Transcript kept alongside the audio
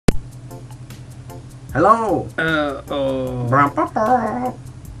Hello!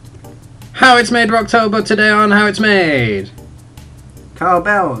 How It's Made Rocktober today on How It's Made!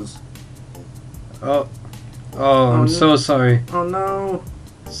 Cowbells! Oh, I'm so sorry. Oh no!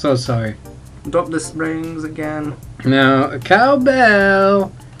 So sorry. Drop the springs again. Now, a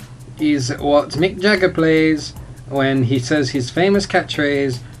cowbell is what Mick Jagger plays when he says his famous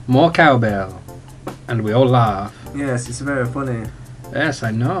catchphrase, "More cowbell." And we all laugh. Yes, it's very funny. Yes,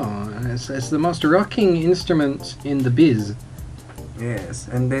 I know. It's the most rocking instrument in the biz. Yes,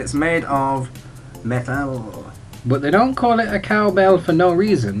 and it's made of metal. But they don't call it a cowbell for no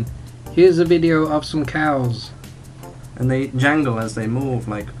reason. Here's a video of some cows. And they jangle as they move,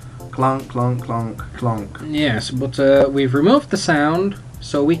 like clonk, clonk, clonk, clonk. Yes, but we've removed the sound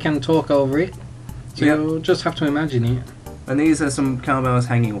so we can talk over it. So you'll just have to imagine it. And these are some cowbells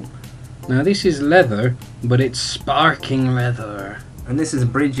hanging up. Now this is leather, but it's sparking leather. And this is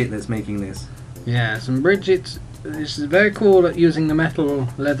Bridget that's making this. Yes, and Bridget is very cool at using the metal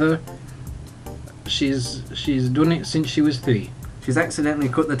leather. She's done it since she was 3. She's accidentally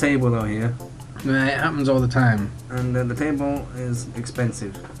cut the table though here. Yeah, it happens all the time. And the table is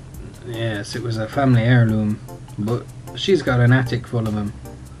expensive. Yes, it was a family heirloom, but she's got an attic full of them.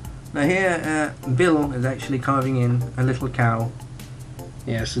 Now here, Bill is actually carving in a little cow.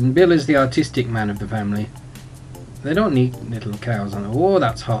 Yes, and Bill is the artistic man of the family. They don't need little cows on it. Oh,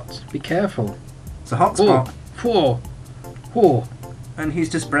 that's hot. Be careful. It's a hot spot. Whoa. And he's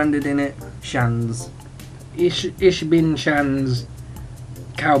just branded in it Shans. Ich bin Shans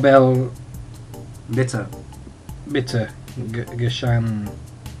Cowbell Bitter. Geshan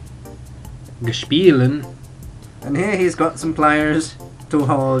Gespielen. And here he's got some pliers to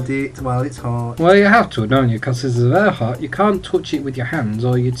hold it while it's hot. Well, you have to, don't you? Because it's very hot. You can't touch it with your hands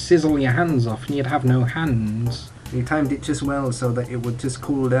or you'd sizzle your hands off and you'd have no hands. He timed it just well so that it would just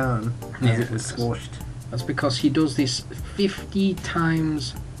cool down as it was squashed. That's because he does this 50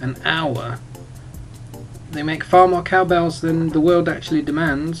 times an hour. They make far more cowbells than the world actually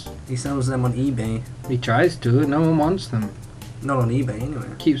demands. He sells them on eBay. He tries to, no one wants them. Not on eBay anyway.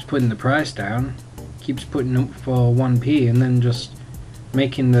 Keeps putting the price down. Keeps putting up for 1p and then just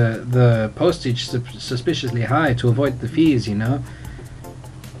making the postage suspiciously high to avoid the fees, you know.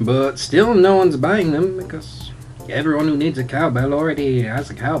 But still no one's buying them because everyone who needs a cowbell already has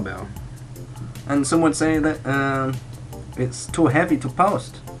a cowbell. And some would say that it's too heavy to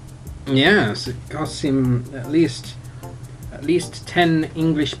post. Yes, it costs him at least 10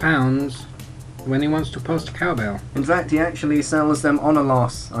 English pounds when he wants to post a cowbell. In fact, he actually sells them on a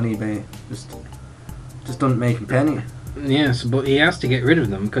loss on eBay. Just doesn't make a penny. Yes, but he has to get rid of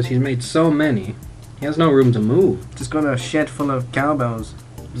them because he's made so many. He has no room to move. Just got a shed full of cowbells.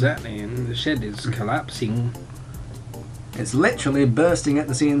 Exactly, and the shed is collapsing. It's literally bursting at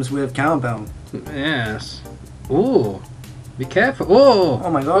the seams with cowbell. Yes. Oh, be careful. Oh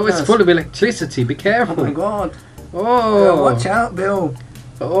my god. Oh, it's full of electricity. Be careful. Oh my god. Oh. Watch out, Bill.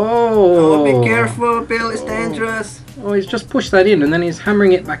 Oh. Be careful, Bill. It's dangerous. Oh, he's just pushed that in and then he's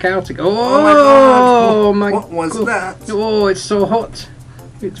hammering it back out again. Oh my god. Oh my What was god. that? Oh, it's so hot.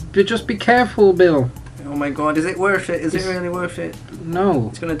 Just be careful, Bill. Oh my god, is it worth it? Is it really worth it? No.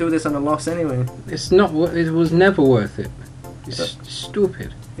 It's going to do this on a loss anyway. It's not. It was never worth it. It's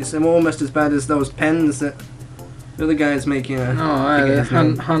stupid. It's almost as bad as those pens that the other guy's making.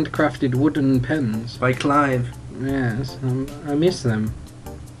 Handcrafted wooden pens. By Clive. Yes, I miss them.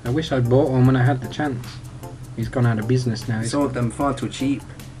 I wish I'd bought one when I had the chance. He's gone out of business now. He sold them far too cheap.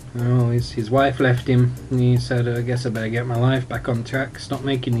 Oh, his wife left him. And he said, I guess I better get my life back on track. Stop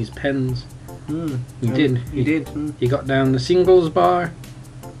making these pens. He did. He did. He got down the singles bar.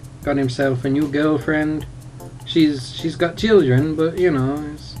 Got himself a new girlfriend. She's got children, but you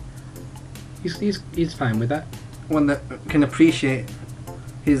know, he's fine with that. One that can appreciate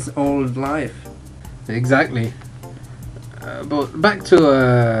his old life. Exactly. But back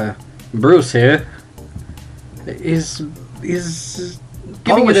to Bruce here. He's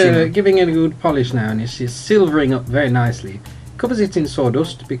giving it a good polish now, and he's silvering up very nicely. Covers it in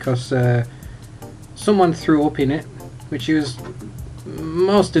sawdust because someone threw up in it, which he was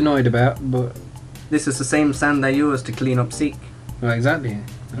most annoyed about. But this is the same sand they use to clean up sick. Well, exactly.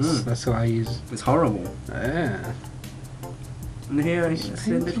 That's what I use. It's horrible. Yeah. And here he's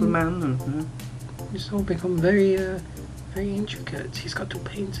a little man. And, it's all become very intricate. He's got to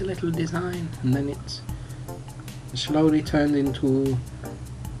paint a little design, and then it's slowly turned into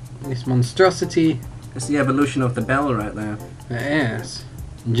this monstrosity. It's the evolution of the bell right there. Yes.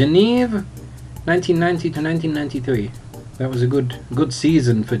 Geneva, 1990 to 1993. That was a good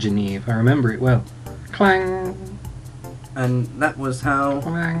season for Geneva. I remember it well. Clang. And that was how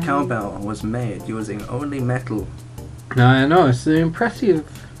cowbell was made, using only metal. I know, it's an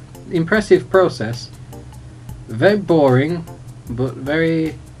impressive process. Very boring, but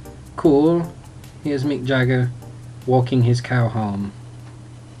very cool. Here's Mick Jagger walking his cow home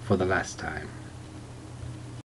for the last time.